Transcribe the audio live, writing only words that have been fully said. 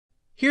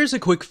Here's a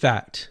quick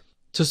fact.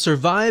 To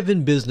survive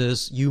in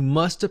business, you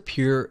must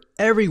appear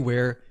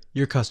everywhere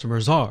your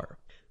customers are.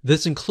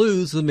 This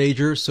includes the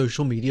major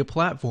social media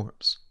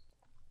platforms.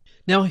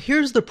 Now,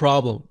 here's the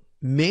problem.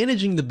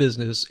 Managing the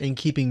business and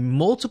keeping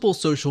multiple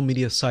social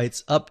media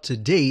sites up to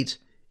date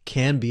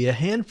can be a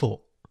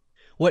handful.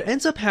 What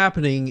ends up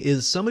happening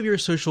is some of your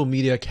social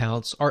media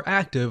accounts are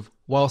active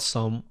while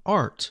some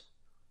aren't.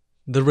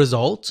 The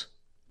result?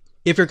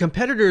 If your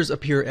competitors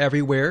appear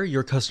everywhere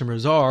your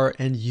customers are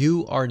and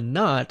you are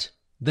not,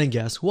 then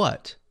guess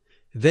what?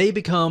 They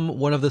become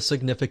one of the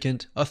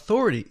significant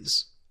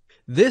authorities.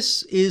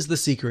 This is the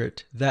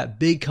secret that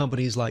big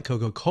companies like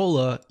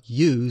Coca-Cola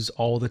use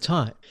all the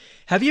time.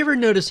 Have you ever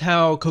noticed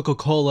how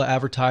Coca-Cola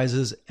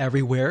advertises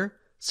everywhere,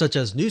 such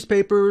as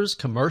newspapers,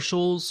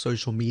 commercials,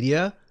 social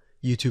media,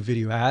 YouTube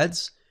video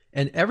ads,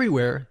 and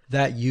everywhere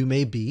that you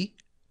may be?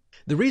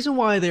 The reason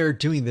why they are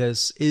doing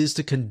this is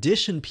to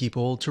condition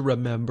people to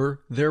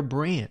remember their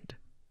brand.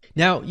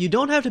 Now, you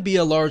don't have to be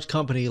a large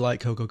company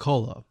like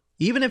Coca-Cola.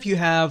 Even if you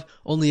have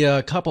only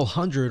a couple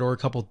hundred or a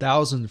couple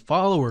thousand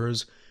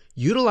followers,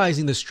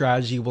 utilizing the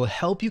strategy will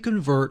help you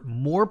convert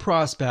more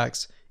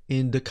prospects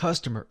into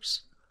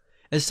customers.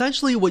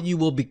 Essentially, what you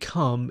will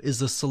become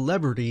is a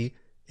celebrity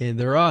in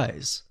their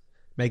eyes.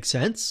 Make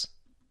sense?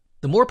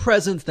 The more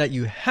presence that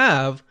you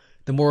have,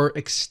 the more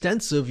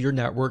extensive your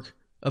network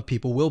of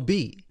people will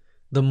be.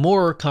 The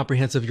more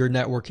comprehensive your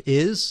network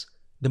is,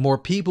 the more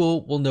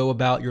people will know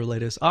about your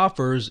latest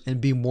offers and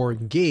be more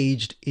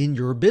engaged in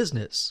your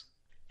business.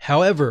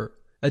 However,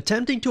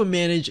 attempting to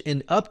manage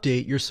and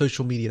update your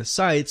social media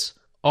sites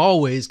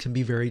always can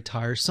be very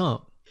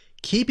tiresome.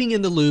 Keeping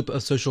in the loop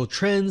of social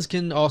trends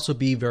can also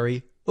be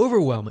very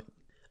overwhelming.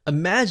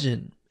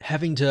 Imagine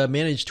having to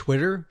manage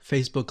Twitter,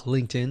 Facebook,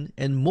 LinkedIn,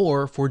 and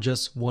more for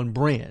just one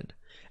brand.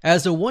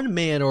 As a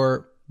one-man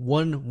or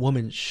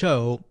one-woman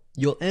show,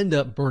 you'll end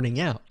up burning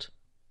out.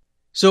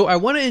 So I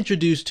want to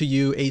introduce to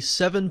you a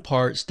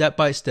 7-part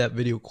step-by-step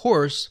video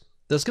course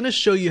that's going to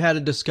show you how to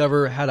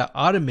discover how to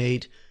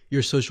automate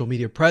your social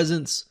media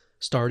presence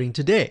starting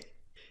today.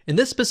 In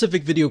this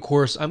specific video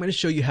course, I'm going to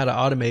show you how to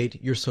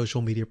automate your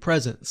social media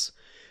presence.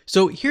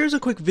 So here's a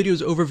quick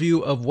video's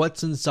overview of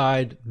what's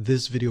inside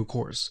this video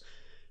course.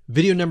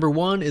 Video number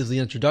 1 is the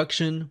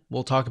introduction.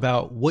 We'll talk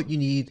about what you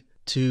need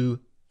to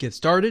get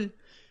started.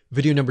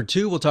 Video number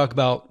 2, we'll talk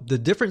about the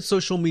different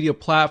social media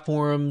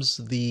platforms,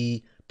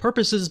 the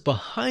purposes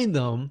behind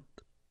them.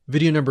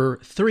 Video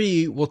number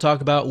 3, we'll talk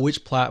about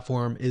which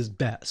platform is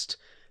best.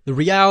 The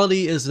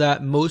reality is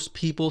that most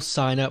people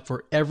sign up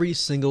for every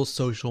single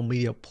social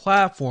media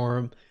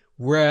platform,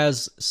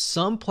 whereas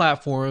some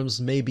platforms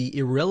may be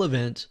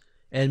irrelevant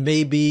and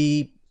may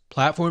be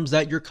platforms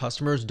that your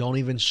customers don't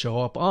even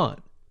show up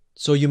on.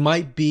 So you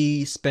might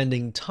be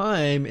spending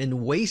time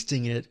and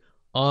wasting it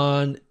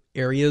on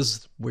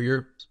areas where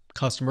your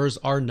customers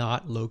are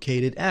not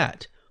located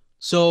at.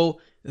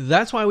 So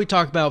that's why we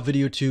talk about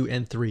video 2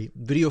 and 3.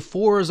 Video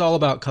 4 is all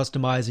about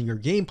customizing your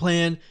game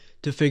plan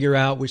to figure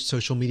out which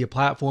social media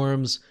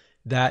platforms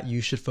that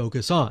you should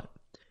focus on.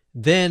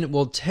 Then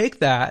we'll take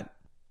that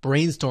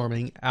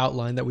brainstorming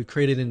outline that we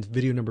created in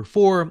video number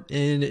 4,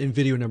 and in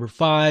video number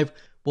 5,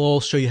 we'll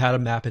show you how to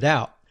map it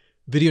out.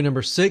 Video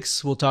number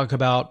 6, we'll talk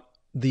about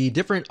the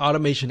different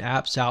automation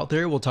apps out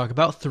there. We'll talk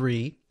about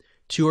 3.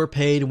 2 are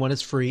paid and 1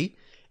 is free.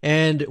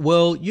 And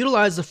we'll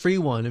utilize the free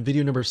one. In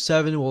video number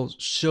 7, we'll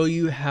show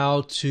you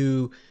how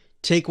to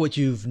take what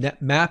you've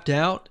mapped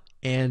out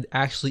and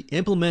actually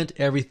implement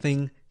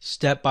everything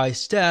step by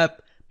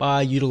step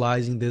by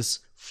utilizing this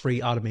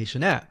free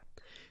automation app.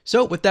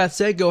 So with that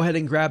said, go ahead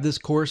and grab this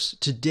course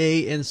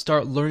today and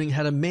start learning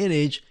how to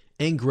manage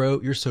and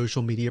grow your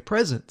social media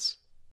presence.